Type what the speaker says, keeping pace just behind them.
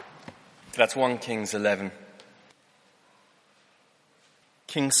That's 1 Kings 11.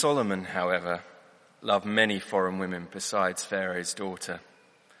 King Solomon, however, loved many foreign women besides Pharaoh's daughter: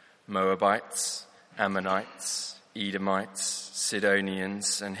 Moabites, Ammonites, Edomites,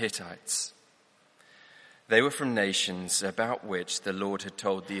 Sidonians, and Hittites. They were from nations about which the Lord had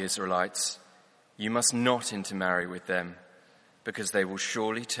told the Israelites, "You must not intermarry with them, because they will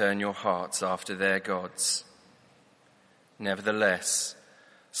surely turn your hearts after their gods." Nevertheless,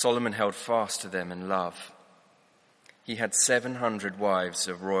 Solomon held fast to them in love. He had 700 wives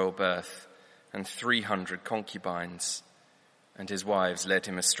of royal birth and 300 concubines, and his wives led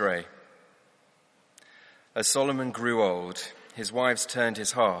him astray. As Solomon grew old, his wives turned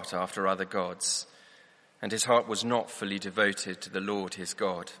his heart after other gods, and his heart was not fully devoted to the Lord his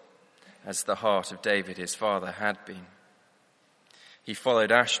God, as the heart of David his father had been. He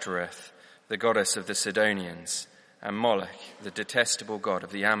followed Ashtoreth, the goddess of the Sidonians, and Moloch, the detestable god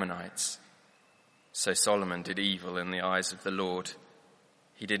of the Ammonites. So Solomon did evil in the eyes of the Lord.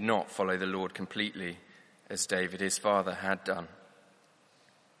 He did not follow the Lord completely, as David his father had done.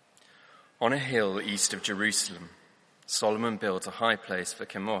 On a hill east of Jerusalem, Solomon built a high place for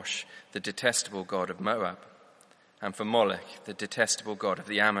Chemosh, the detestable god of Moab, and for Moloch, the detestable god of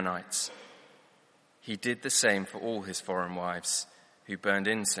the Ammonites. He did the same for all his foreign wives, who burned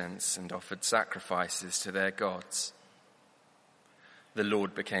incense and offered sacrifices to their gods. The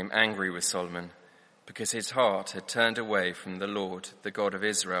Lord became angry with Solomon because his heart had turned away from the Lord, the God of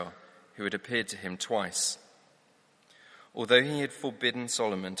Israel, who had appeared to him twice. Although he had forbidden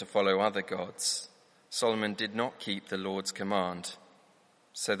Solomon to follow other gods, Solomon did not keep the Lord's command.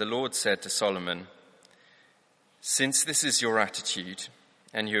 So the Lord said to Solomon, "Since this is your attitude,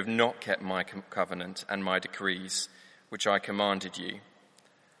 and you have not kept my covenant and my decrees, which I commanded you,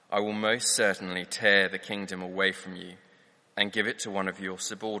 I will most certainly tear the kingdom away from you and give it to one of your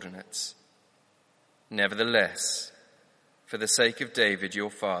subordinates. Nevertheless, for the sake of David your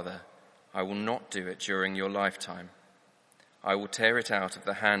father, I will not do it during your lifetime. I will tear it out of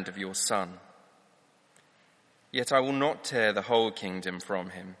the hand of your son. Yet I will not tear the whole kingdom from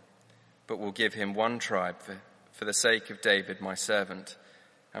him, but will give him one tribe for the sake of David my servant,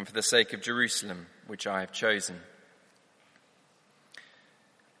 and for the sake of Jerusalem, which I have chosen."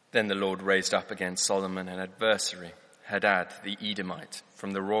 Then the Lord raised up against Solomon an adversary, Hadad the Edomite,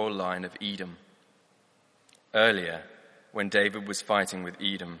 from the royal line of Edom. Earlier, when David was fighting with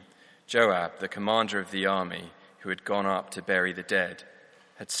Edom, Joab, the commander of the army, who had gone up to bury the dead,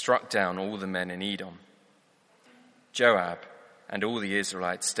 had struck down all the men in Edom. Joab and all the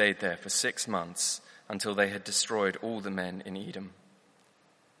Israelites stayed there for 6 months until they had destroyed all the men in Edom.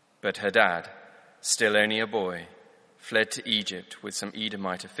 But Hadad, still only a boy, fled to Egypt with some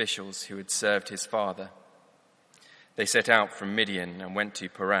Edomite officials who had served his father. They set out from Midian and went to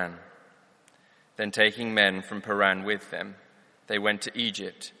Paran. Then taking men from Paran with them, they went to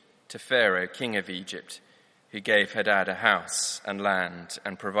Egypt, to Pharaoh, king of Egypt, who gave Hadad a house and land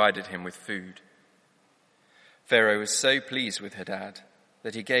and provided him with food. Pharaoh was so pleased with Hadad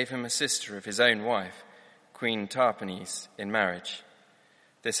that he gave him a sister of his own wife, Queen Tahpenes, in marriage.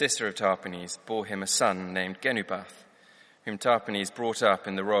 The sister of Tahpenes bore him a son named Genubath, whom Tahpenes brought up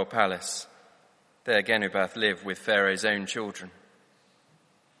in the royal palace. There Genubath lived with Pharaoh's own children.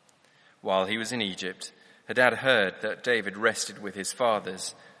 While he was in Egypt, Hadad heard that David rested with his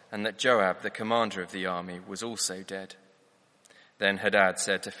fathers and that Joab, the commander of the army, was also dead. Then Hadad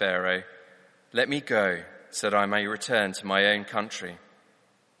said to Pharaoh, "Let me go, so that I may return to my own country."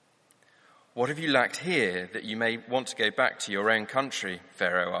 "What have you lacked here that you may want to go back to your own country?"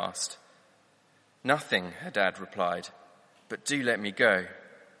 Pharaoh asked. "Nothing," Hadad replied, "but do let me go."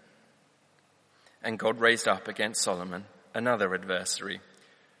 And God raised up against Solomon another adversary,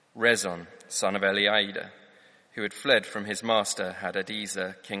 Rezon, son of Eliada, who had fled from his master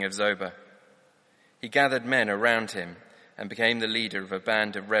Hadadezer, king of Zobah. He gathered men around him and became the leader of a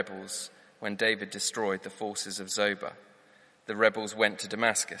band of rebels when David destroyed the forces of Zobah. The rebels went to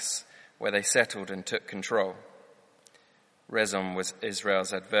Damascus, where they settled and took control. Rezon was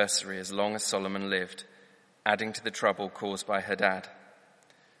Israel's adversary as long as Solomon lived, adding to the trouble caused by Hadad.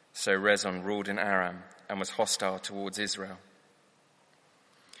 So Rezon ruled in Aram and was hostile towards Israel.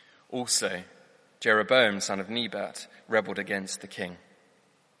 Also, Jeroboam, son of Nebat, rebelled against the king.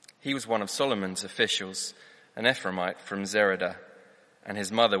 He was one of Solomon's officials, an Ephraimite from Zeradah, and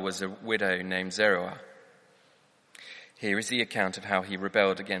his mother was a widow named Zeruah. Here is the account of how he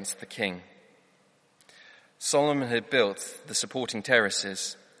rebelled against the king. Solomon had built the supporting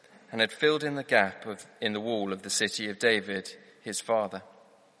terraces and had filled in the gap in the wall of the city of David, his father.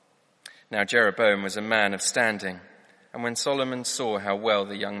 Now Jeroboam was a man of standing, And when Solomon saw how well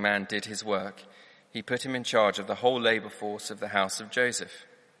the young man did his work, he put him in charge of the whole labor force of the house of Joseph.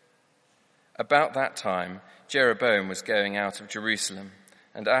 About that time, Jeroboam was going out of Jerusalem,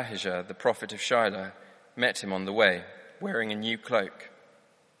 and Ahijah, the prophet of Shiloh, met him on the way, wearing a new cloak.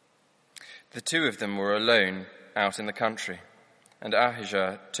 The two of them were alone out in the country, and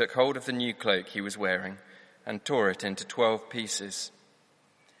Ahijah took hold of the new cloak he was wearing and tore it into 12 pieces.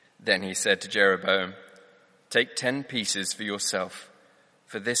 Then he said to Jeroboam, "Take 10 pieces for yourself,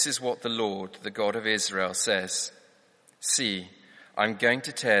 for this is what the Lord, the God of Israel, says. See, I'm going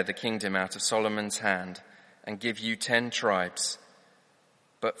to tear the kingdom out of Solomon's hand and give you 10 tribes.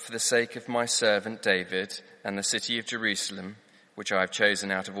 But for the sake of my servant David and the city of Jerusalem, which I have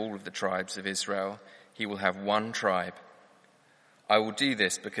chosen out of all of the tribes of Israel, he will have 1 tribe. I will do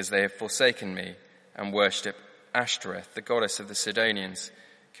this because they have forsaken me and worshipped Ashtoreth, the goddess of the Sidonians,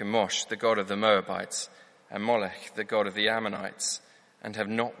 Chemosh, the god of the Moabites, and Molech, the god of the Ammonites, and have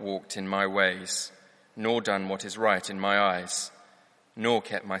not walked in my ways, nor done what is right in my eyes, nor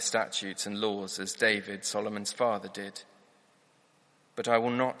kept my statutes and laws as David, Solomon's father, did. But I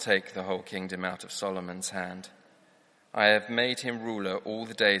will not take the whole kingdom out of Solomon's hand. I have made him ruler all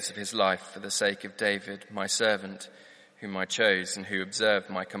the days of his life for the sake of David, my servant, whom I chose and who observed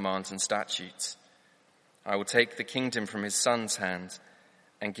my commands and statutes. I will take the kingdom from his son's hand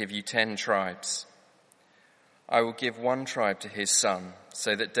and give you 10 tribes. I will give 1 tribe to his son,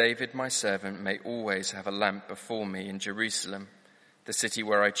 so that David, my servant, may always have a lamp before me in Jerusalem, the city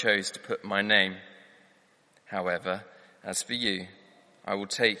where I chose to put my name. However, as for you, I will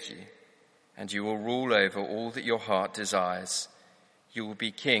take you, and you will rule over all that your heart desires. You will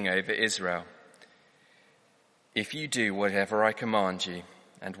be king over Israel. If you do whatever I command you,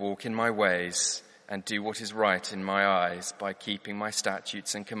 and walk in my ways, and do what is right in my eyes by keeping my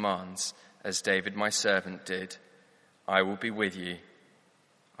statutes and commands, as David my servant did, I will be with you.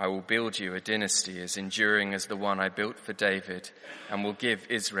 I will build you a dynasty as enduring as the one I built for David, and will give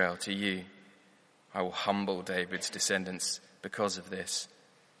Israel to you. I will humble David's descendants because of this,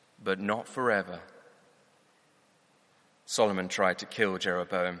 but not forever." Solomon tried to kill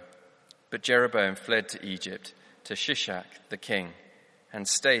Jeroboam, but Jeroboam fled to Egypt, to Shishak the king, and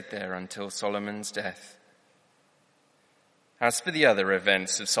stayed there until Solomon's death. As for the other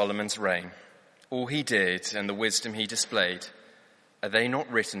events of Solomon's reign, all he did and the wisdom he displayed, are they not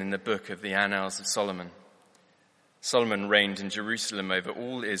written in the book of the Annals of Solomon? Solomon reigned in Jerusalem over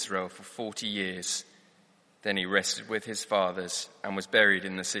all Israel for 40 years. Then he rested with his fathers and was buried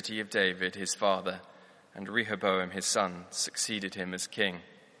in the city of David, his father, and Rehoboam, his son, succeeded him as king.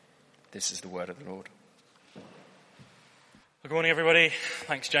 This is the word of the Lord. Good morning, everybody.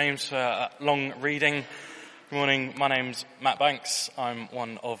 Thanks, James, for a long reading. Good morning. My name's Matt Banks. I'm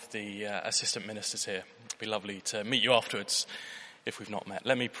one of the assistant ministers here. It'd be lovely to meet you afterwards if we've not met.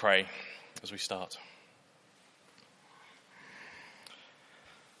 Let me pray as we start.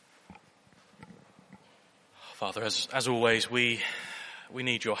 Father, as always, we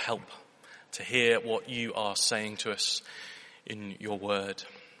need your help to hear what you are saying to us in your word.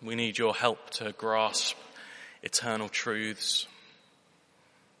 We need your help to grasp eternal truths.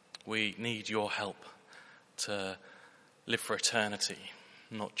 We need your help to live for eternity,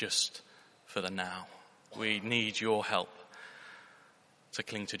 not just for the now. We need your help to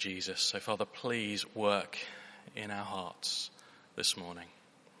cling to Jesus. So, Father, please work in our hearts this morning.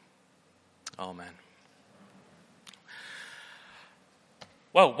 Amen.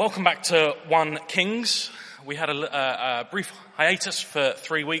 Well, welcome back to 1 Kings. We had a brief hiatus for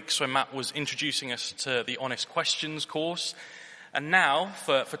 3 weeks when Matt was introducing us to the Honest Questions course. And now,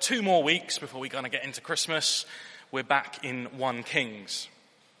 for 2 more weeks before we're going to get into Christmas, we're back in 1 Kings.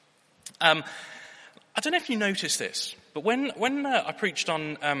 I don't know if you noticed this, but when I preached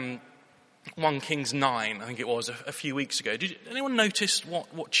on 1 Kings 9, I think it was, a few weeks ago, did anyone notice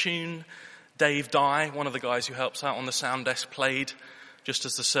what tune Dave Dye, one of the guys who helps out on the sound desk, played just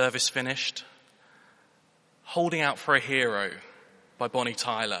as the service finished? Holding Out for a Hero by Bonnie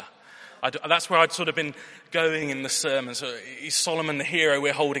Tyler. That's where I'd sort of been going in the sermon. So is Solomon the hero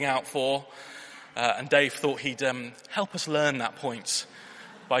we're holding out for? And Dave thought he'd help us learn that point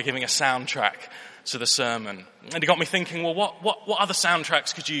by giving a soundtrack to the sermon. And it got me thinking, well, what other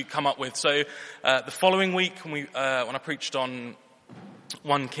soundtracks could you come up with? So the following week, when I preached on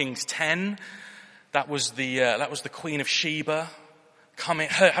 1 Kings 10, that was the Queen of Sheba,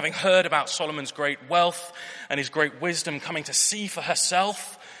 having heard about Solomon's great wealth and his great wisdom, coming to see for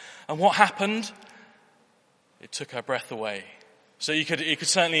herself. And what happened? It took her breath away. So you could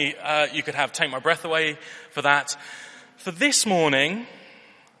certainly have Take My Breath Away for that. For this morning,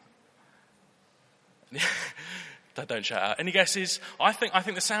 Don't shout out. Any guesses? I think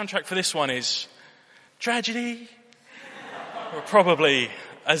the soundtrack for this one is Tragedy. Or probably,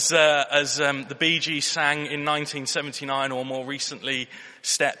 as the Bee Gees sang in 1979, or more recently,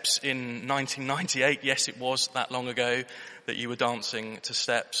 Steps in 1998. Yes, it was that long ago that you were dancing to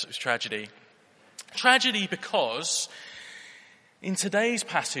Steps. It was Tragedy. Tragedy because in today's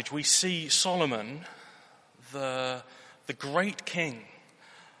passage we see Solomon, the great king,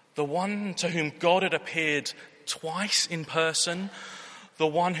 the one to whom God had appeared twice in person, the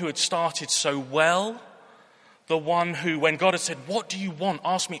one who had started so well, the one who, when God had said, "What do you want?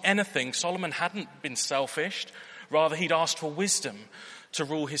 Ask me anything," Solomon hadn't been selfish. Rather, he'd asked for wisdom to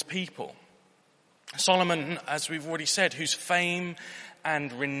rule his people. Solomon, as we've already said, whose fame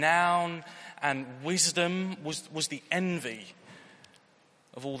and renown and wisdom was the envy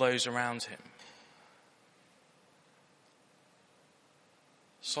of all those around him.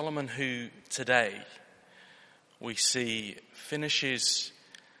 Solomon, who today we see finishes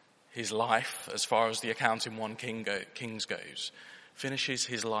his life, as far as the account in 1 Kings goes, finishes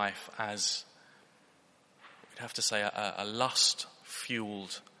his life as, we'd have to say, a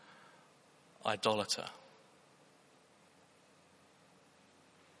lust-fueled idolater.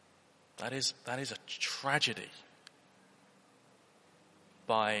 That is a tragedy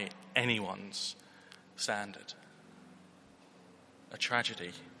by anyone's standard. A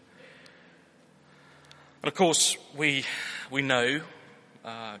tragedy. And of course, we know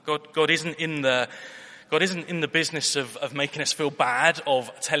God isn't in the business of making us feel bad,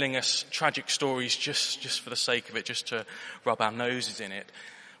 of telling us tragic stories just for the sake of it, just to rub our noses in it.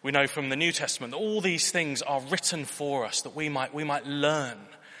 We know from the New Testament that all these things are written for us, that we might learn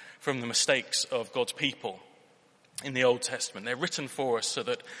from the mistakes of God's people in the Old Testament. They're written for us so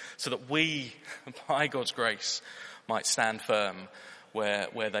that we, by God's grace, might stand firm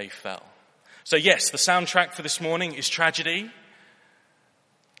where they fell. So yes, the soundtrack for this morning is Tragedy.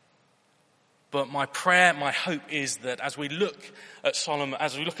 But my prayer, my hope is that as we look at Solomon,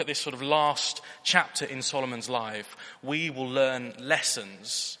 as we look at this sort of last chapter in Solomon's life, we will learn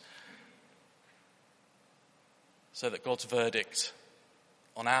lessons so that God's verdict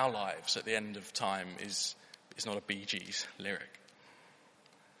on our lives at the end of time is not a Bee Gees lyric.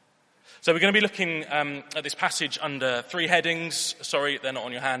 So we're going to be looking at this passage under 3 headings. Sorry, they're not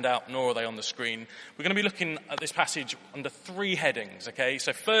on your handout, nor are they on the screen. We're going to be looking at this passage under 3 headings, okay?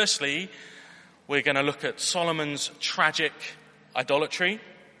 So firstly, we're going to look at Solomon's tragic idolatry.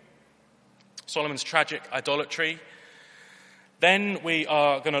 Solomon's tragic idolatry. Then we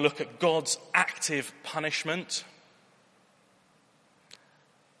are going to look at God's active punishment.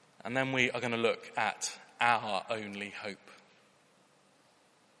 And then we are going to look at our only hope.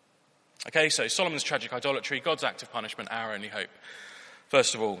 Okay, so Solomon's tragic idolatry, God's active punishment, our only hope.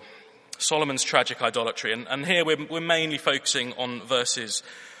 First of all, Solomon's tragic idolatry. And here we're mainly focusing on verses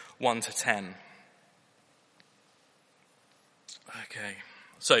 1 to 10. Okay,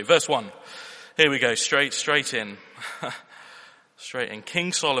 so verse 1. Here we go, straight in. Straight in.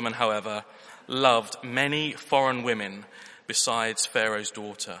 King Solomon, however, loved many foreign women besides Pharaoh's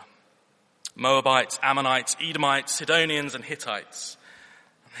daughter. Moabites, Ammonites, Edomites, Sidonians, and Hittites.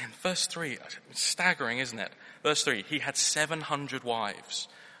 And then verse 3, staggering, isn't it? Verse 3, he had 700 wives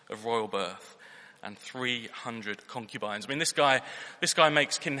of royal birth and 300 concubines. I mean, this guy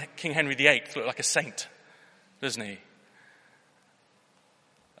makes King Henry VIII look like a saint, doesn't he?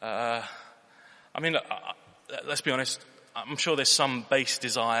 Let's be honest, I'm sure there's some base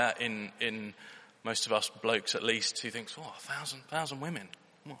desire in most of us blokes at least who thinks, 1,000 women.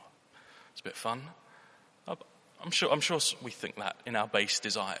 It's a bit fun. I'm sure we think that in our base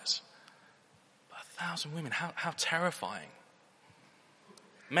desires. But 1,000 women, how terrifying.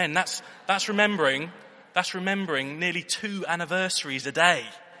 Men, that's remembering nearly 2 anniversaries a day.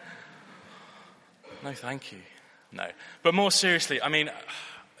 No, thank you. No. But more seriously, I mean,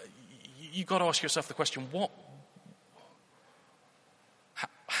 you've got to ask yourself the question,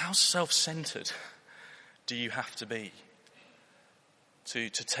 how self-centered do you have to be to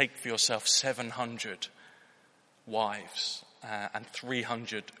take for yourself 700 wives and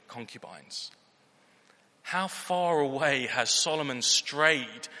 300 concubines? How far away has Solomon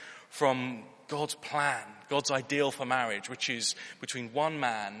strayed from God's plan, God's ideal for marriage, which is between one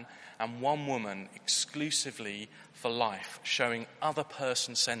man and one woman exclusively for life, showing other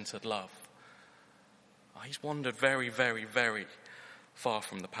person-centered love? He's wandered very, very, very far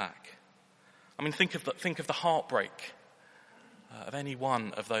from the pack. I mean, think of the heartbreak of any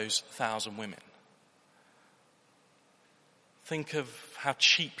one of those 1,000 women. Think of how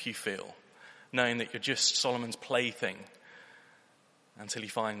cheap you feel, knowing that you're just Solomon's plaything until he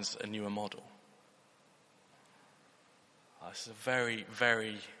finds a newer model. This is a very,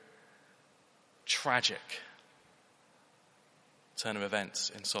 very tragic turn of events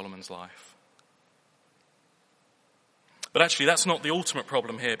in Solomon's life. But actually, that's not the ultimate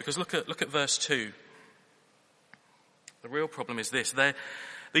problem here, because look at verse 2. The real problem is this.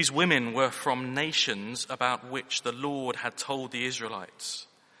 These women were from nations about which the Lord had told the Israelites,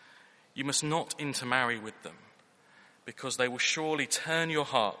 "You must not intermarry with them, because they will surely turn your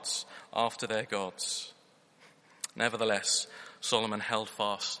hearts after their gods." Nevertheless, Solomon held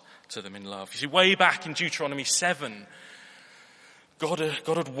fast to them in love. You see, way back in Deuteronomy 7, God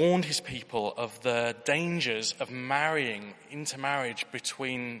had warned his people of the dangers of intermarriage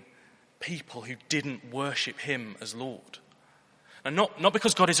between people who didn't worship him as Lord. And not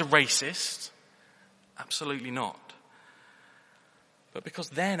because God is a racist, absolutely not. But because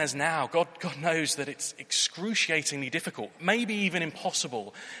then as now, God knows that it's excruciatingly difficult, maybe even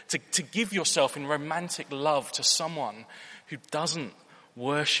impossible, to give yourself in romantic love to someone who doesn't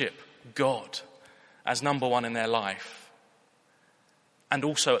worship God as number one in their life. And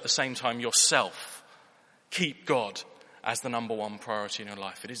also at the same time yourself keep God as the number one priority in your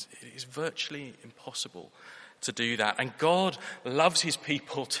life. It is virtually impossible to do that. And God loves his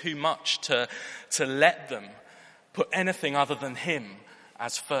people too much to let them put anything other than him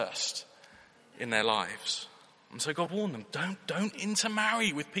as first in their lives. And so God warned them, don't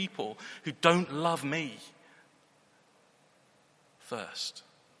intermarry with people who don't love me first.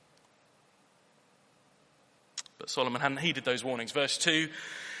 But Solomon hadn't heeded those warnings. Verse 2,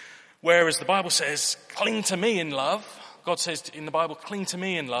 whereas the Bible says, "Cling to me in love," God says in the Bible, "Cling to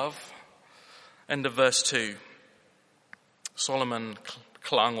me in love." End of verse 2. Solomon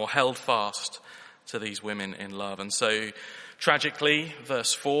clung or held fast to these women in love. And so, tragically,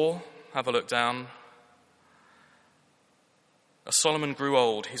 verse 4, have a look down. As Solomon grew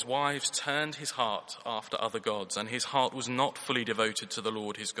old, his wives turned his heart after other gods, and his heart was not fully devoted to the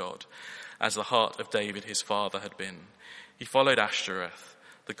Lord his God, as the heart of David his father had been. He followed Ashtoreth,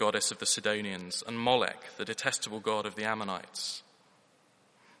 the goddess of the Sidonians, and Molech, the detestable god of the Ammonites.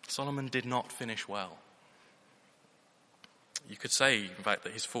 Solomon did not finish well. You could say, in fact,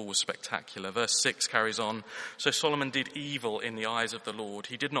 that his fall was spectacular. Verse 6 carries on. So Solomon did evil in the eyes of the Lord.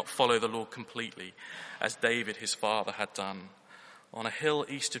 He did not follow the Lord completely, as David his father had done, on a hill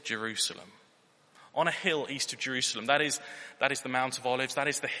east of Jerusalem. On a hill east of Jerusalem. That is the Mount of Olives. That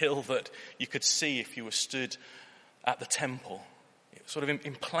is the hill that you could see if you were stood at the temple. Sort of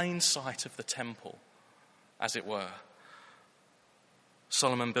in plain sight of the temple, as it were.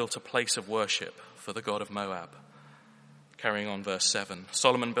 Solomon built a place of worship for the god of Moab. Carrying on verse 7.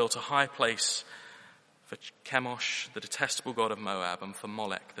 Solomon built a high place for Chemosh, the detestable god of Moab, and for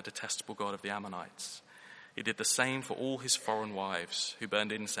Molech, the detestable god of the Ammonites. He did the same for all his foreign wives who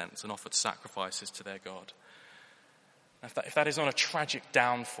burned incense and offered sacrifices to their God. If that is not a tragic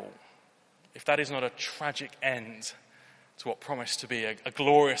downfall, if that is not a tragic end to what promised to be a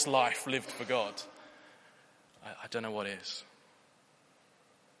glorious life lived for God, I don't know what is.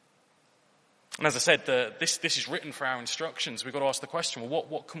 And as I said, this is written for our instructions. We've got to ask the question, well,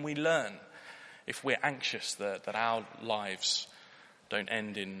 what can we learn if we're anxious that our lives don't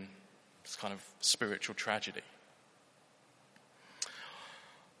end in this kind of spiritual tragedy?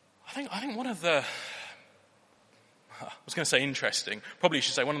 I think one of the, I was going to say interesting, probably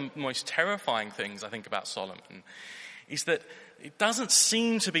should say one of the most terrifying things I think about Solomon is that it doesn't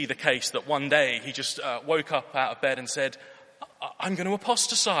seem to be the case that one day he just woke up out of bed and said, "I'm going to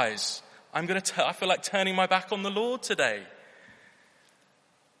apostatize. I feel like turning my back on the Lord today."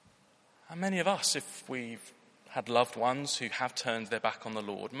 And many of us, if we've had loved ones who have turned their back on the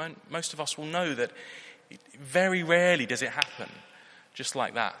Lord, most of us will know that very rarely does it happen just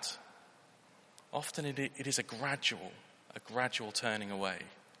like that. Often it is a gradual turning away.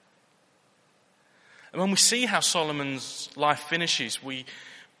 And when we see how Solomon's life finishes, we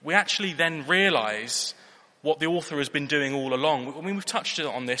actually then realize what the author has been doing all along. I mean, we've touched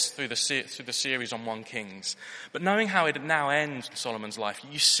on this through the series on 1 Kings. But knowing how it now ends in Solomon's life,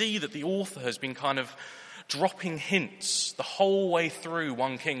 you see that the author has been kind of dropping hints the whole way through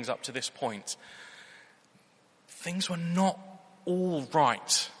 1 Kings up to this point. Things were not all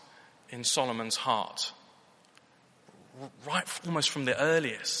right in Solomon's heart, right almost from the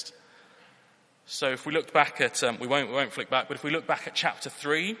earliest. So if we look back at, we won't flick back, but if we look back at chapter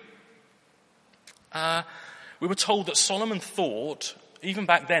 3, we were told that Solomon thought, even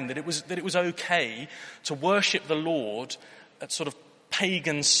back then, that it was okay to worship the Lord at sort of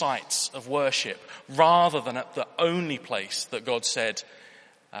pagan sites of worship, rather than at the only place that God said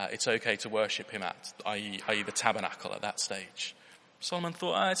it's okay to worship him at, i.e. the tabernacle at that stage. Solomon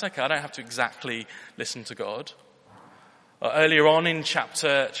thought, it's okay, I don't have to exactly listen to God. Earlier on in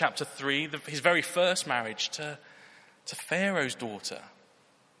chapter 3, his very first marriage to Pharaoh's daughter.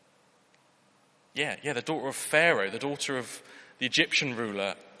 Yeah, the daughter of Pharaoh, the daughter of the Egyptian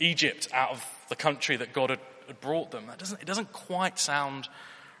ruler, Egypt, out of the country that God had brought them. It doesn't quite sound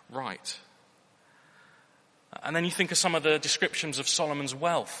right. And then you think of some of the descriptions of Solomon's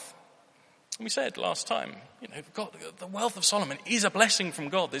wealth. We said last time, God, the wealth of Solomon is a blessing from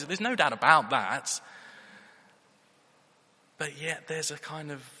God. There's no doubt about that. But yet there's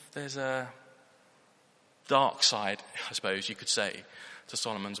a dark side, I suppose you could say, to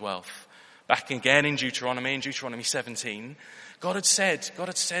Solomon's wealth. Back again in Deuteronomy 17, God had said,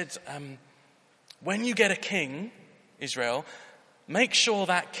 when you get a king, Israel, make sure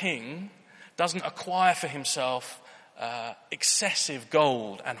that king doesn't acquire for himself excessive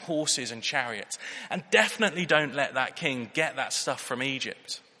gold and horses and chariots. And definitely don't let that king get that stuff from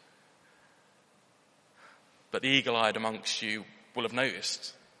Egypt. But the eagle-eyed amongst you will have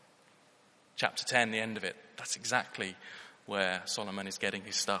noticed, chapter 10, the end of it, that's exactly where Solomon is getting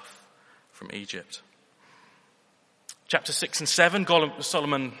his stuff from Egypt. Chapter 6 and 7,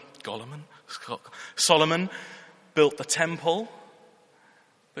 Solomon built the temple.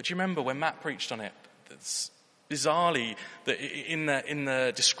 But do you remember when Matt preached on it? It's bizarrely that in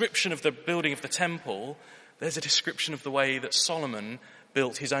the description of the building of the temple, there's a description of the way that Solomon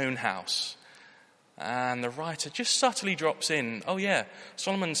built his own house. And the writer just subtly drops in, oh yeah,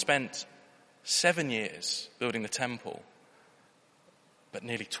 Solomon spent 7 years building the temple, but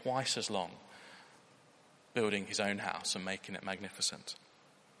nearly twice as long building his own house and making it magnificent.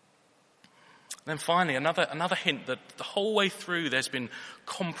 Then finally, another hint that the whole way through there's been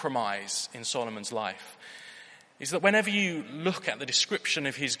compromise in Solomon's life is that whenever you look at the description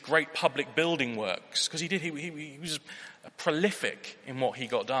of his great public building works, because he was prolific in what he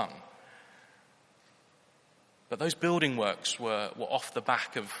got done, but those building works were off the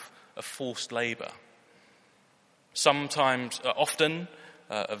back of forced labour. Often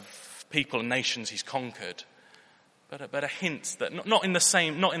of people and nations he's conquered, but a hint that not in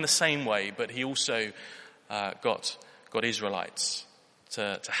the same way, but he also got Israelites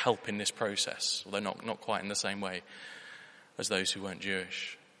to help in this process, although not quite in the same way as those who weren't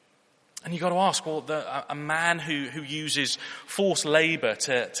Jewish. And you've got to ask, well, a man who uses forced labour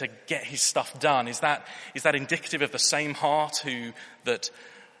to get his stuff done, is that indicative of the same heart that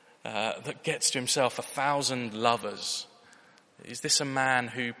gets to himself 1,000 lovers? Is this a man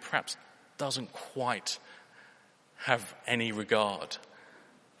who perhaps doesn't quite have any regard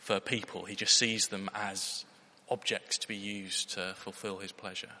for people? He just sees them as objects to be used to fulfill his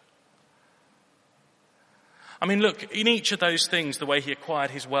pleasure. I mean, look, in each of those things, the way he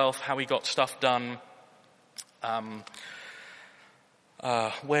acquired his wealth, how he got stuff done,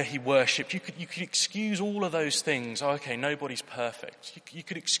 where he worshipped, you could excuse all of those things. Oh, okay, nobody's perfect. You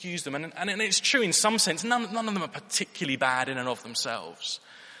could excuse them. And it's true in some sense. None of them are particularly bad in and of themselves.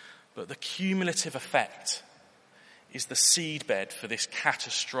 But the cumulative effect is the seedbed for this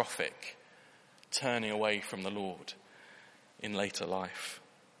catastrophic turning away from the Lord in later life.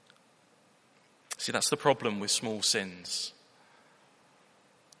 See, that's the problem with small sins.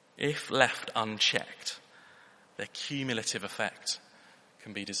 If left unchecked, their cumulative effect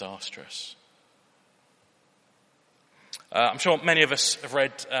can be disastrous. I'm sure many of us have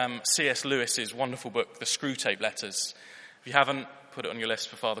read C.S. Lewis's wonderful book, The Screwtape Letters. If you haven't, put it on your list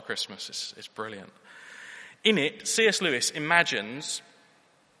for Father Christmas. It's brilliant. In it, C.S. Lewis imagines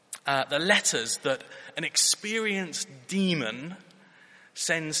the letters that an experienced demon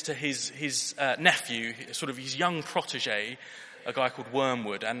sends to his nephew, sort of his young protege, a guy called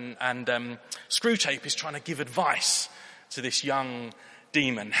Wormwood. And Screwtape is trying to give advice to this young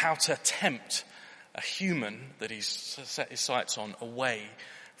demon, how to tempt a human that he's set his sights on away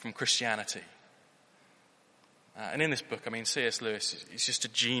from Christianity. And in this book, I mean, C.S. Lewis is just a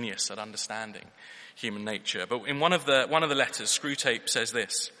genius at understanding human nature. But in one of the letters, Screwtape says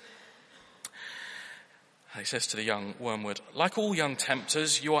this. He says to the young Wormwood, like all young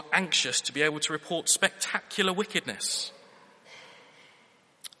tempters, you are anxious to be able to report spectacular wickedness.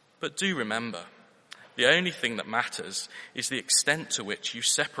 But do remember, the only thing that matters is the extent to which you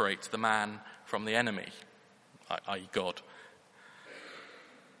separate the man from the enemy, i.e. God.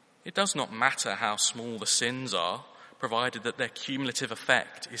 It does not matter how small the sins are, provided that their cumulative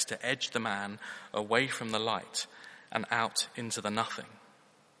effect is to edge the man away from the light and out into the nothing.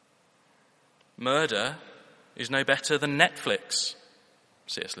 Murder is no better than Netflix.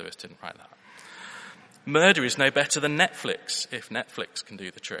 C.S. Lewis didn't write that. Murder is no better than Netflix, if Netflix can do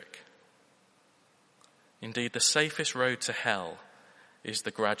the trick. Indeed, the safest road to hell is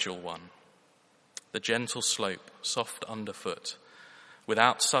the gradual one. the gentle slope, soft underfoot,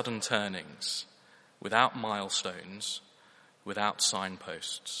 without sudden turnings, without milestones, without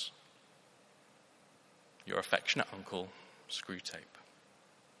signposts. Your affectionate uncle, Screwtape.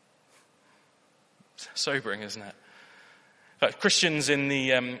 Sobering, isn't it? In fact, Christians in the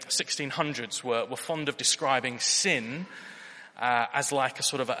 1600s were fond of describing sin as like a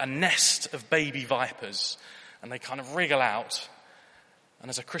sort of a nest of baby vipers, and they kind of wriggle out. And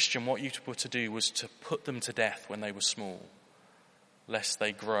as a Christian, what you were to do was to put them to death when they were small, lest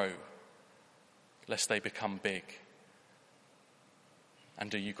they grow, lest they become big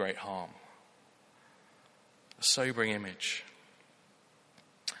and do you great harm. A sobering image.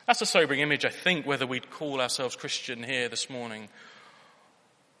 That's a sobering image, I think, whether we'd call ourselves Christian here this morning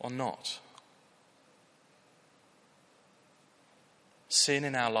or not. Sin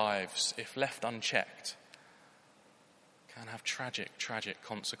in our lives, if left unchecked, can have tragic, tragic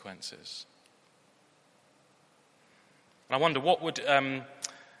consequences. And I wonder what would,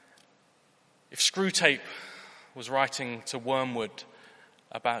 if Screwtape was writing to Wormwood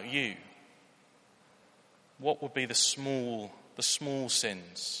about you, what would be the small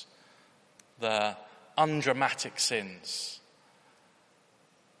sins, the undramatic sins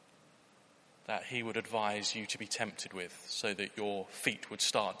that he would advise you to be tempted with so that your feet would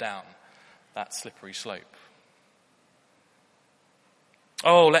start down that slippery slope?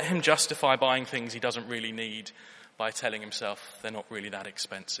 Oh, let him justify buying things he doesn't really need by telling himself they're not really that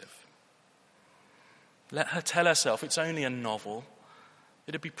expensive. Let her tell herself it's only a novel.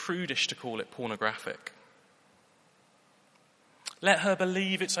 It'd be prudish to call it pornographic. Let her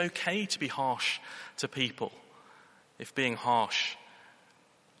believe it's okay to be harsh to people if being harsh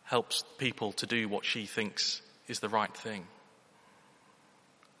helps people to do what she thinks is the right thing.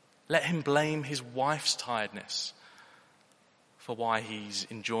 Let him blame his wife's tiredness for why he's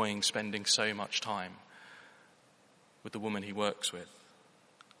enjoying spending so much time with the woman he works with.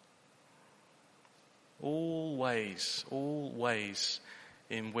 All ways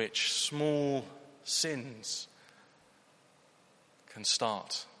in which small sins can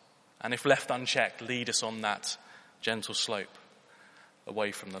start, and if left unchecked, lead us on that gentle slope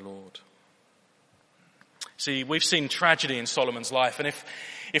away from the Lord. See, we've seen tragedy in Solomon's life, and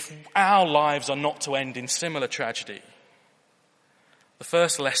if our lives are not to end in similar tragedy, the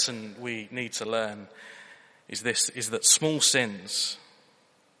first lesson we need to learn is that small sins,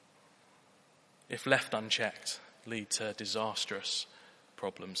 if left unchecked, lead to disastrous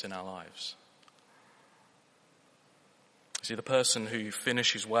problems in our lives. See, the person who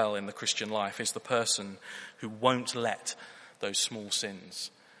finishes well in the Christian life is the person who won't let those small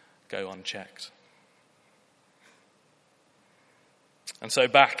sins go unchecked. And so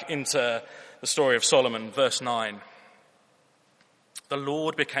back into the story of Solomon, verse 9. The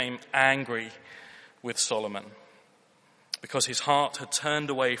Lord became angry with Solomon because his heart had turned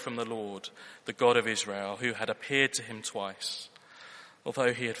away from the Lord, the God of Israel, who had appeared to him twice.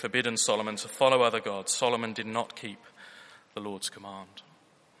 Although he had forbidden Solomon to follow other gods, Solomon did not keep the Lord's command.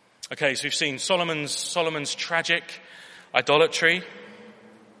 Okay, so we've seen Solomon's tragic idolatry.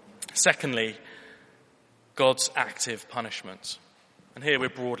 Secondly, God's active punishment. And here we're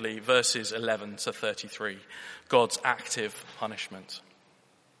broadly verses 11 to 33. God's active punishment.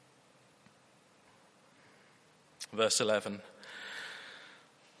 Verse 11.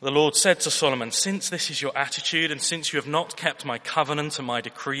 The Lord said to Solomon, "Since this is your attitude, and since you have not kept my covenant and my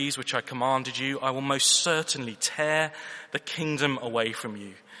decrees which I commanded you, I will most certainly tear the kingdom away from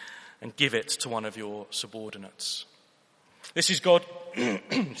you and give it to one of your subordinates." This is God,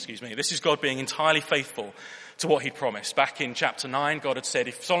 this is God being entirely faithful to what he'd promised. Back in chapter 9, God had said,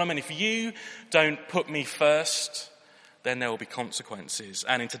 if you don't put me first, then there will be consequences.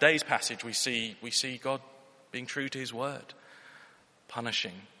 And in today's passage, we see God being true to his word,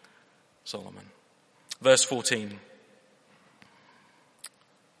 punishing Solomon. Verse 14.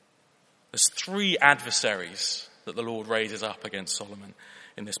 There's 3 adversaries that the Lord raises up against Solomon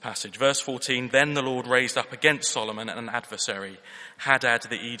in this passage. Verse 14, then the Lord raised up against Solomon an adversary, Hadad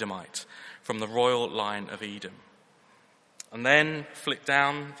the Edomite, from the royal line of Edom. And then flick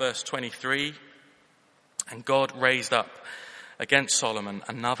down, verse 23, and God raised up against Solomon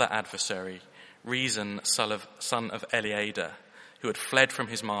another adversary, Rezon, son of Eliada, who had fled from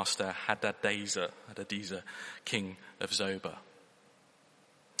his master Hadadezer, king of Zobah.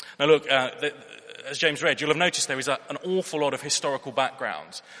 Now look, as James read, you'll have noticed there is an awful lot of historical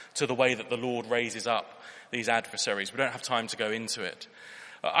background to the way that the Lord raises up these adversaries. We don't have time to go into it.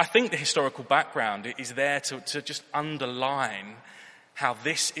 I think the historical background is there to just underline how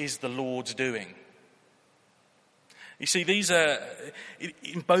this is the Lord's doing. You see,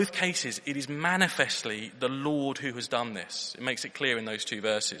 in both cases, it is manifestly the Lord who has done this. It makes it clear in those two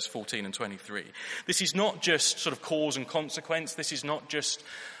verses, 14 and 23. This is not just sort of cause and consequence. This is not just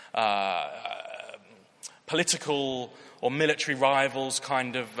political or military rivals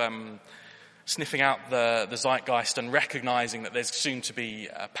kind of sniffing out the zeitgeist and recognizing that there's soon to be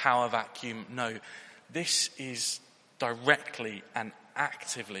a power vacuum. No, this is directly and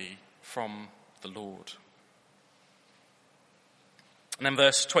actively from the Lord. And then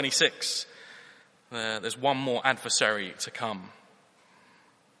verse 26, there's one more adversary to come.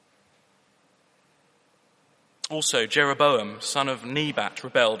 Also, Jeroboam, son of Nebat,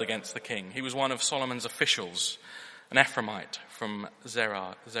 rebelled against the king. He was one of Solomon's officials, an Ephraimite from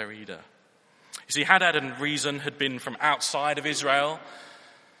Zerida. You see, Hadad and Rezon had been from outside of Israel.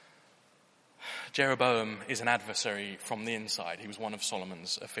 Jeroboam is an adversary from the inside. He was one of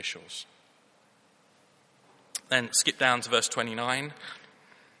Solomon's officials. Then skip down to verse 29.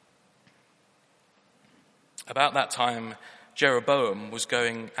 About that time, Jeroboam was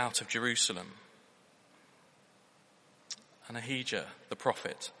going out of Jerusalem. And Ahijah, the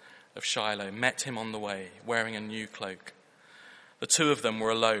prophet of Shiloh, met him on the way, wearing a new cloak. The two of them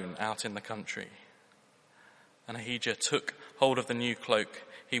were alone out in the country. And Ahijah took hold of the new cloak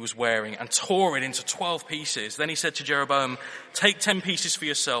he was wearing and tore it into 12 pieces. Then he said to Jeroboam, "Take 10 pieces for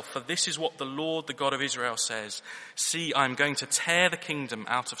yourself, for this is what the Lord, the God of Israel, says. See, I am going to tear the kingdom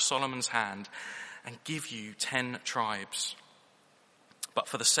out of Solomon's hand and give you 10 tribes. But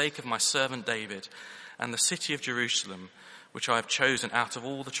for the sake of my servant David and the city of Jerusalem, which I have chosen out of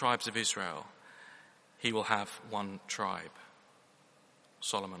all the tribes of Israel, he will have one tribe."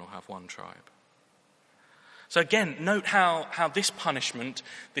 Solomon will have one tribe. So again, note how this punishment,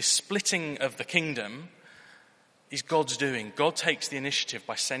 this splitting of the kingdom, is God's doing. God takes the initiative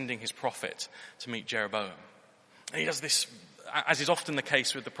by sending his prophet to meet Jeroboam. And he does this, as is often the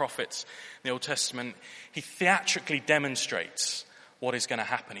case with the prophets in the Old Testament, he theatrically demonstrates what is going to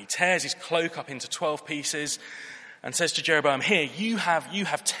happen. He tears his cloak up into 12 pieces and says to Jeroboam, "Here, you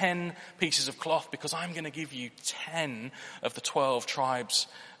have 10 pieces of cloth because I'm going to give you 10 of the 12 tribes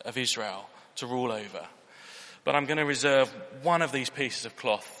of Israel to rule over. But I'm going to reserve one of these pieces of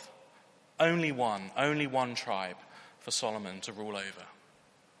cloth, only one tribe for Solomon to rule over."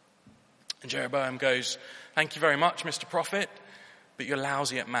 And Jeroboam goes, "Thank you very much, Mr. Prophet, but you're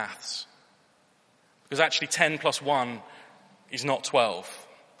lousy at maths. Because actually 10 plus 1 is not 12.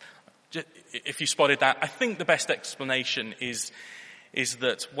 If you spotted that, I think the best explanation is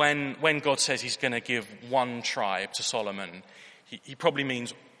that when God says he's going to give one tribe to Solomon, he probably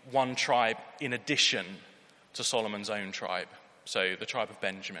means one tribe in addition to Solomon's own tribe. So the tribe of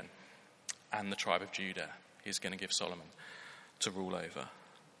Benjamin and the tribe of Judah he's going to give Solomon to rule over.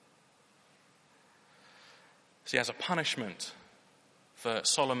 See, as a punishment for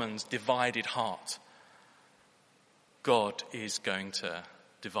Solomon's divided heart, God is going to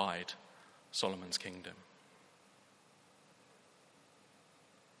divide Solomon's kingdom.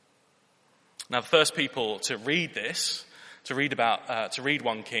 Now, the first people to read this, to read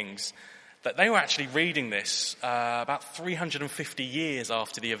 1 Kings, that they were actually reading this about 350 years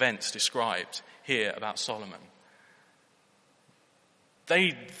after the events described here about Solomon.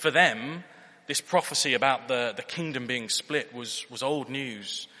 For them, this prophecy about the kingdom being split was old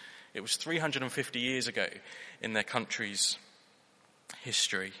news. It was 350 years ago in their country's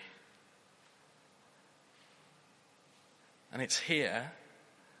history. And it's here,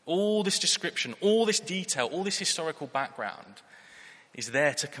 all this description, all this detail, all this historical background is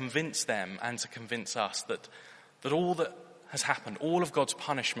there to convince them and to convince us that all that has happened, all of God's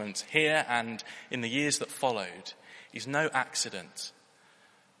punishment here and in the years that followed, is no accident,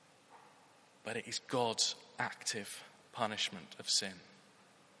 but it is God's active punishment of sin.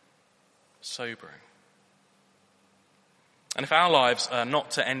 Sobering. And if our lives are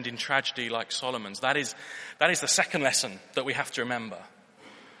not to end in tragedy like Solomon's, that is the second lesson that we have to remember.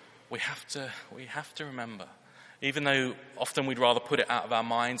 We have to remember, even though often we'd rather put it out of our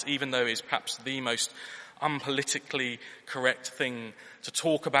minds, even though it's perhaps the most unpolitically correct thing to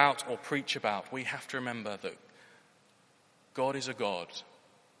talk about or preach about, we have to remember that God is a God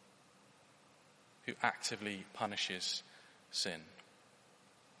who actively punishes sin.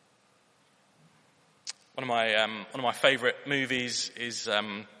 One of my favourite movies is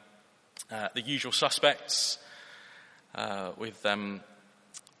The Usual Suspects, with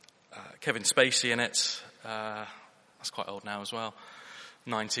Kevin Spacey in it. That's quite old now as well,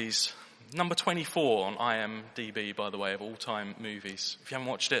 90s. Number 24 on IMDb, by the way, of all-time movies. If you haven't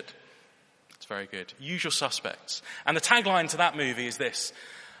watched it, it's very good. Usual Suspects. And the tagline to that movie is this: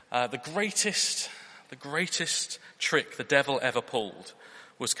 the The greatest trick the devil ever pulled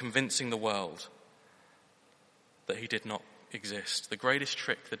was convincing the world that he did not exist. The greatest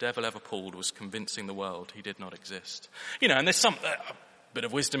trick the devil ever pulled was convincing the world he did not exist. And there's some bit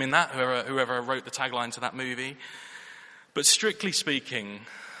of wisdom in that, whoever wrote the tagline to that movie. But strictly speaking,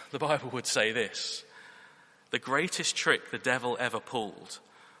 the Bible would say this: the greatest trick the devil ever pulled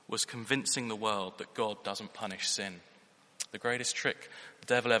was convincing the world that God doesn't punish sin. The greatest trick the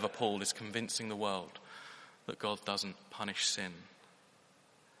devil ever pulled is convincing the world that God doesn't punish sin.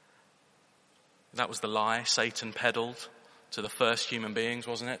 That was the lie Satan peddled to the first human beings,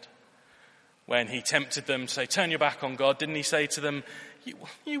 wasn't it? When he tempted them to say, turn your back on God, didn't he say to them,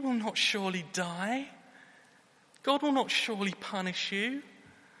 you will not surely die? God will not surely punish you.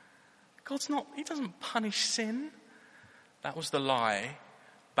 He doesn't punish sin. That was the lie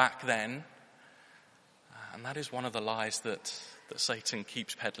back then. And that is one of the lies that Satan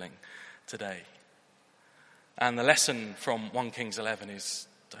keeps peddling today. And the lesson from 1 Kings 11 is,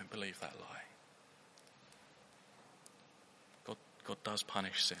 don't believe that lie. God does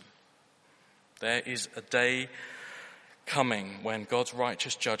punish sin. There is a day coming when God's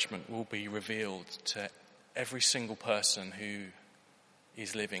righteous judgment will be revealed to every single person who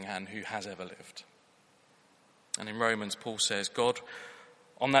is living and who has ever lived. And in Romans, Paul says, God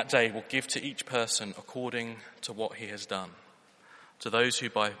on that day will give to each person according to what he has done. To those who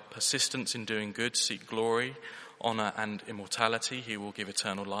by persistence in doing good seek glory, honor and immortality, he will give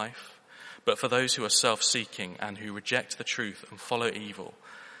eternal life. But for those who are self-seeking and who reject the truth and follow evil,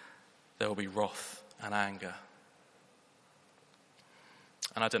 there will be wrath and anger.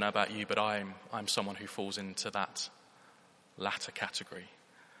 And I don't know about you, but I'm someone who falls into that latter category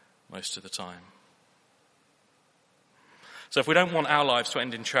most of the time. So if we don't want our lives to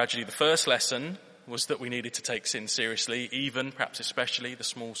end in tragedy, the first lesson was that we needed to take sin seriously, even, perhaps especially, the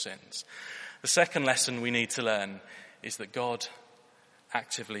small sins. The second lesson we need to learn is that God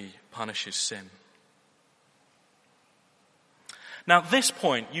actively punishes sin. Now, at this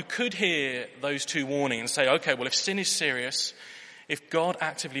point, you could hear those two warnings and say, okay, well, if sin is serious, if God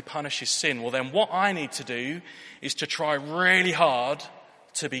actively punishes sin, well, then what I need to do is to try really hard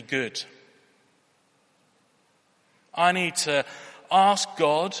to be good. I need to ask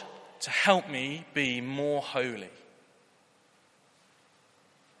God to help me be more holy.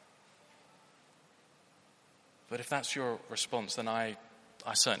 But if that's your response, then I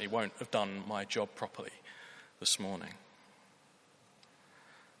certainly won't have done my job properly this morning.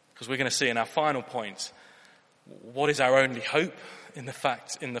 Because we're going to see in our final point, what is our only hope in the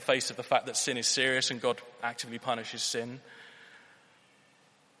face of the fact that sin is serious and God actively punishes sin?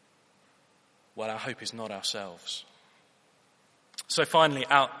 Well, our hope is not ourselves. So finally,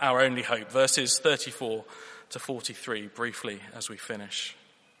 our only hope, verses 34 to 43, briefly as we finish.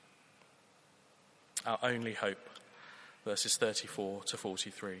 Our only hope, verses 34 to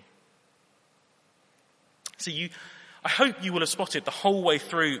 43. See, I hope you will have spotted the whole way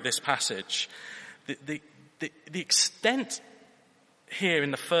through this passage the extent here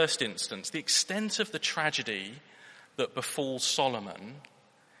in the first instance, the extent of the tragedy that befalls Solomon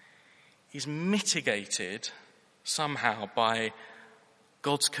is mitigated somehow by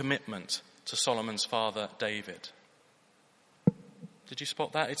God's commitment to Solomon's father, David. Did you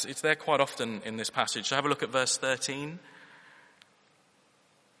spot that? It's there quite often in this passage. So have a look at verse 13.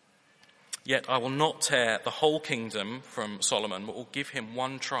 Yet I will not tear the whole kingdom from Solomon, but will give him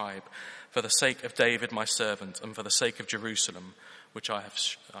one tribe for the sake of David my servant and for the sake of Jerusalem, which I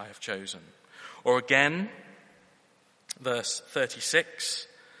have chosen. Or again, verse 36.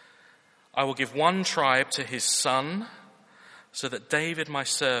 I will give one tribe to his son, so that David my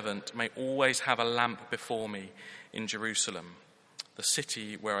servant may always have a lamp before me in Jerusalem, the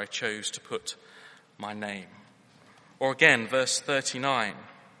city where I chose to put my name. Or again, verse 39.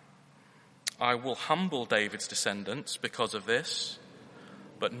 I will humble David's descendants because of this,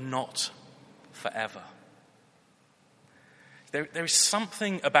 but not forever. There is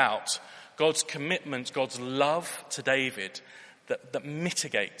something about God's commitment, God's love to David that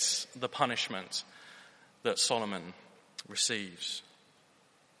mitigates the punishment that Solomon receives.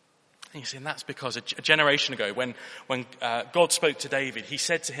 And you see, and that's because a generation ago, when God spoke to David, he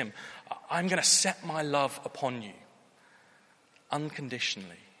said to him, I'm going to set my love upon you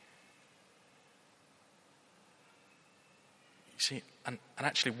unconditionally. You see, and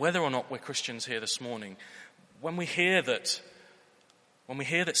actually, whether or not we're Christians here this morning, when we hear that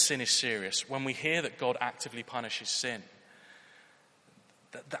sin is serious, when we hear that God actively punishes sin,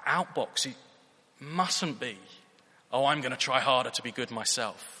 the outbox mustn't be, oh, I'm going to try harder to be good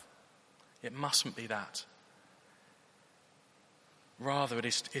myself. It mustn't be that. Rather, it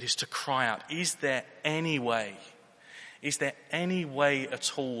is to cry out, is there any way? Is there any way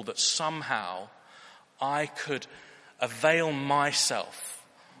at all that somehow I could avail myself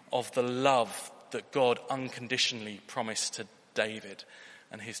of the love that God unconditionally promised to David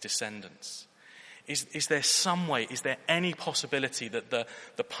and his descendants? Is there some way, is there any possibility that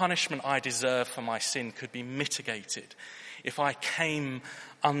the punishment I deserve for my sin could be mitigated if I came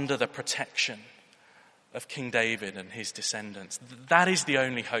under the protection of King David and his descendants? That is the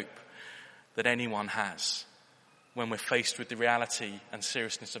only hope that anyone has when we're faced with the reality and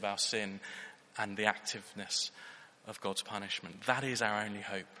seriousness of our sin and the activeness of God's punishment. That is our only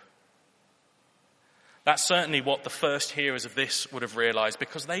hope. That's certainly what the first hearers of this would have realized,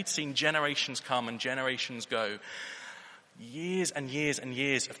 because they'd seen generations come and generations go. Years and years and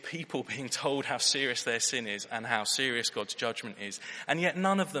years of people being told how serious their sin is and how serious God's judgment is. And yet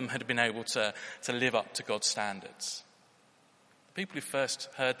none of them had been able to live up to God's standards. The people who first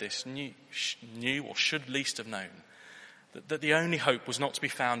heard this knew or should least have known that the only hope was not to be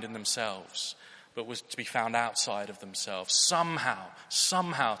found in themselves, but was to be found outside of themselves.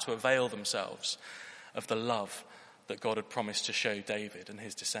 Somehow to avail themselves of the love that God had promised to show David and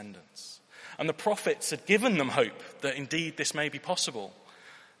his descendants. And the prophets had given them hope that indeed this may be possible.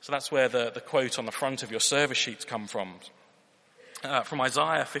 So that's where the quote on the front of your service sheets come from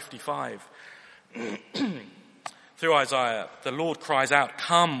Isaiah 55. Through Isaiah, the Lord cries out,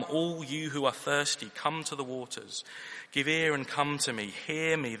 "Come, all you who are thirsty, come to the waters. Give ear and come to me.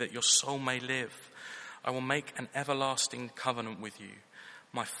 Hear me, that your soul may live. I will make an everlasting covenant with you,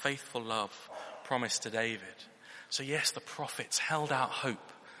 my faithful love promised to David." So yes, the prophets held out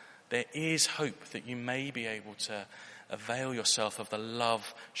hope. There is hope that you may be able to avail yourself of the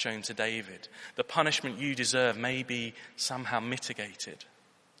love shown to David. The punishment you deserve may be somehow mitigated.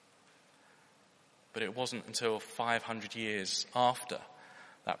 But it wasn't until 500 years after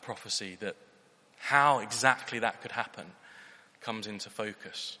that prophecy that how exactly that could happen comes into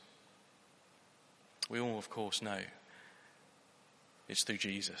focus. We all, of course, know it's through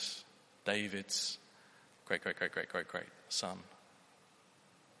Jesus, David's great son.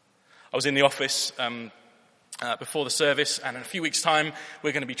 I was in the office before the service, and in a few weeks' time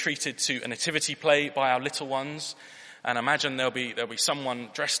we're going to be treated to a nativity play by our little ones. And I imagine there'll be someone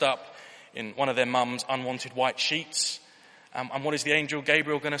dressed up in one of their mum's unwanted white sheets. And what is the angel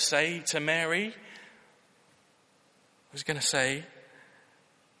Gabriel going to say to Mary? He's going to say,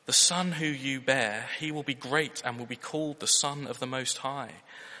 "The son who you bear, he will be great and will be called the Son of the Most High.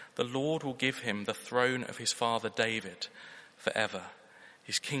 The Lord will give him the throne of his father David forever.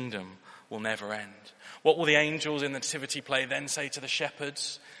 His kingdom will never end." What will the angels in the nativity play then say to the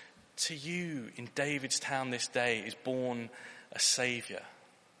shepherds? "To you in David's town this day is born a Saviour."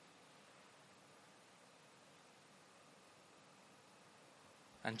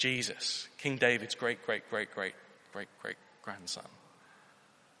 And Jesus, King David's great-great-great-great-great-grandson,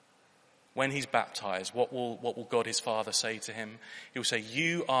 when he's baptized, what will God his Father say to him? He will say,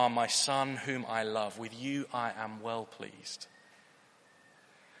 "You are my son whom I love. With you I am well pleased."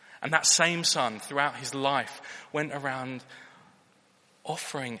 And that same son, throughout his life, went around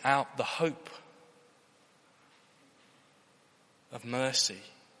offering out the hope of mercy,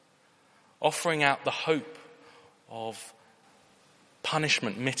 offering out the hope of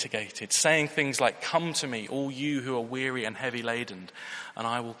punishment mitigated, saying things like, "Come to me, all you who are weary and heavy laden, and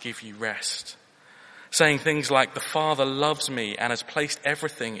I will give you rest." Saying things like, "The Father loves me and has placed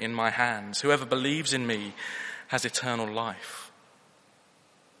everything in my hands. Whoever believes in me has eternal life."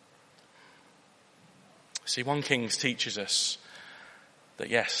 See, 1 Kings teaches us that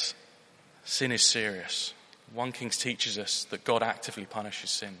yes, sin is serious. 1 Kings teaches us that God actively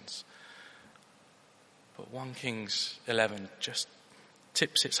punishes sins. But 1 Kings 11 just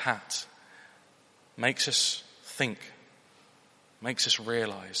tips its hat, makes us think, makes us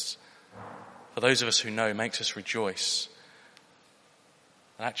realize, for those of us who know, makes us rejoice,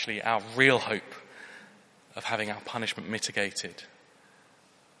 that actually our real hope of having our punishment mitigated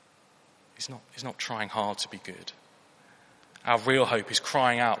is not trying hard to be good. Our real hope is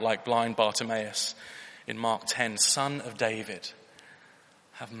crying out like blind Bartimaeus in Mark 10, "Son of David,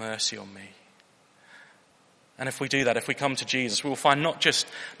 have mercy on me." And if we do that, if we come to Jesus, we will find not just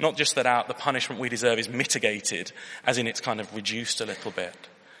that the punishment we deserve is mitigated, as in it's kind of reduced a little bit.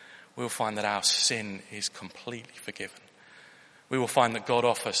 We will find that our sin is completely forgiven. We will find that God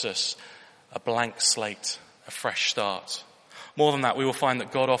offers us a blank slate, a fresh start. More than that, we will find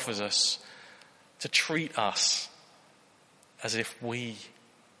that God offers us to treat us as if we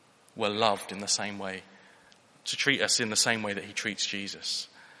were loved in the same way, to treat us in the same way that he treats Jesus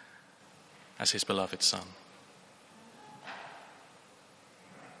as his beloved son.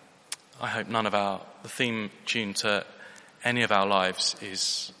 I hope none of the theme tune to any of our lives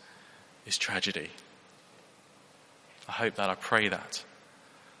is tragedy. I pray that.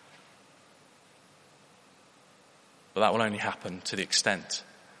 But that will only happen to the extent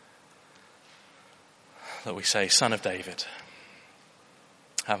that we say, Son of David,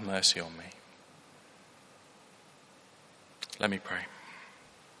 have mercy on me. Let me pray.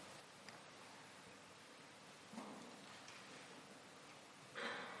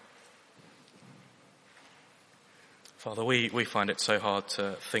 Father, we find it so hard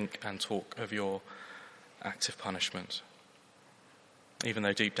to think and talk of your active punishment, even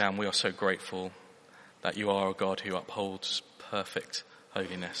though deep down we are so grateful that you are a God who upholds perfect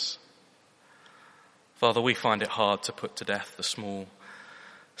holiness. Father, we find it hard to put to death the small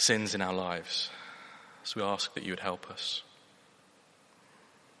sins in our lives, so we ask that you would help us.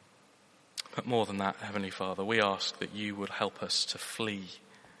 But more than that, Heavenly Father, we ask that you would help us to flee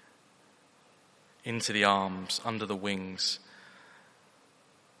into the arms, under the wings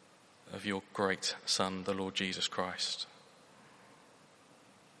of your great Son, the Lord Jesus Christ.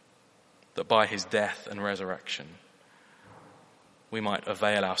 That by his death and resurrection, we might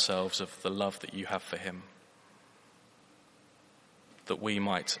avail ourselves of the love that you have for him. That we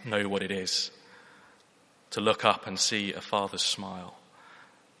might know what it is to look up and see a Father's smile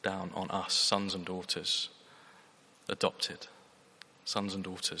down on us, sons and daughters, adopted sons and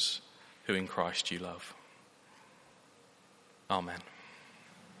daughters who in Christ you love. Amen.